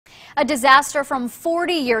A disaster from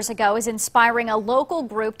 40 years ago is inspiring a local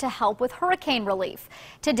group to help with hurricane relief.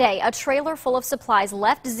 Today, a trailer full of supplies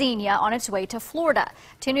left Xenia on its way to Florida.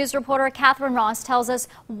 2 News reporter Catherine Ross tells us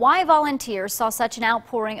why volunteers saw such an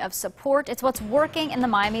outpouring of support. It's what's working in the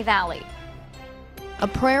Miami Valley. A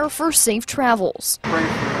prayer for safe travels. Pray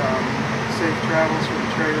for safe travels for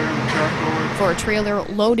the trailer and the truck Lord. For a trailer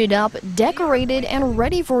loaded up, decorated, and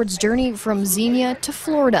ready for its journey from Xenia to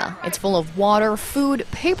Florida. It's full of water, food,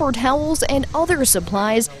 paper towels, and other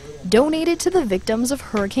supplies donated to the victims of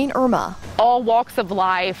Hurricane Irma. All walks of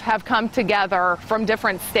life have come together from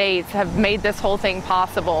different states, have made this whole thing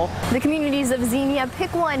possible. The communities of Xenia,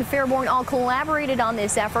 Piqua, and Fairborn all collaborated on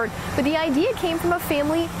this effort, but the idea came from a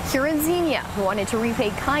family here in Xenia who wanted to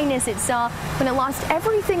repay kindness it saw when it lost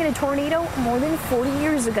everything in a tornado more than 40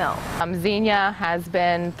 years ago. Xenia has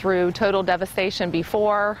been through total devastation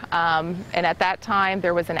before, and at that time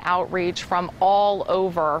there was an outreach from all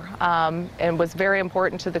over, and was very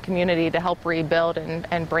important to the community to help rebuild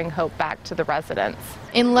and bring hope back to the residents.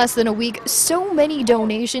 In less than a week, so many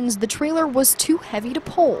donations, the trailer was too heavy to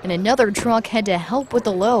pull, and another truck had to help with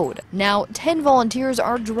the load. Now, 10 volunteers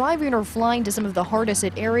are driving or flying to some of the hardest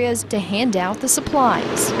hit areas to hand out the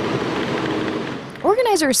supplies.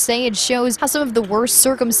 Organizers say it shows how some of the worst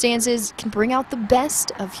circumstances can bring out the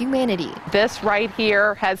best of humanity. This right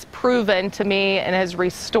here has proven to me and has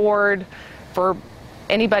restored for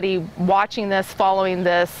anybody watching this, following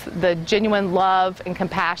this, the genuine love and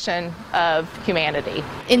compassion of humanity.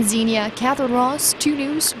 In Xenia, Catherine Ross, 2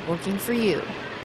 News, working for you.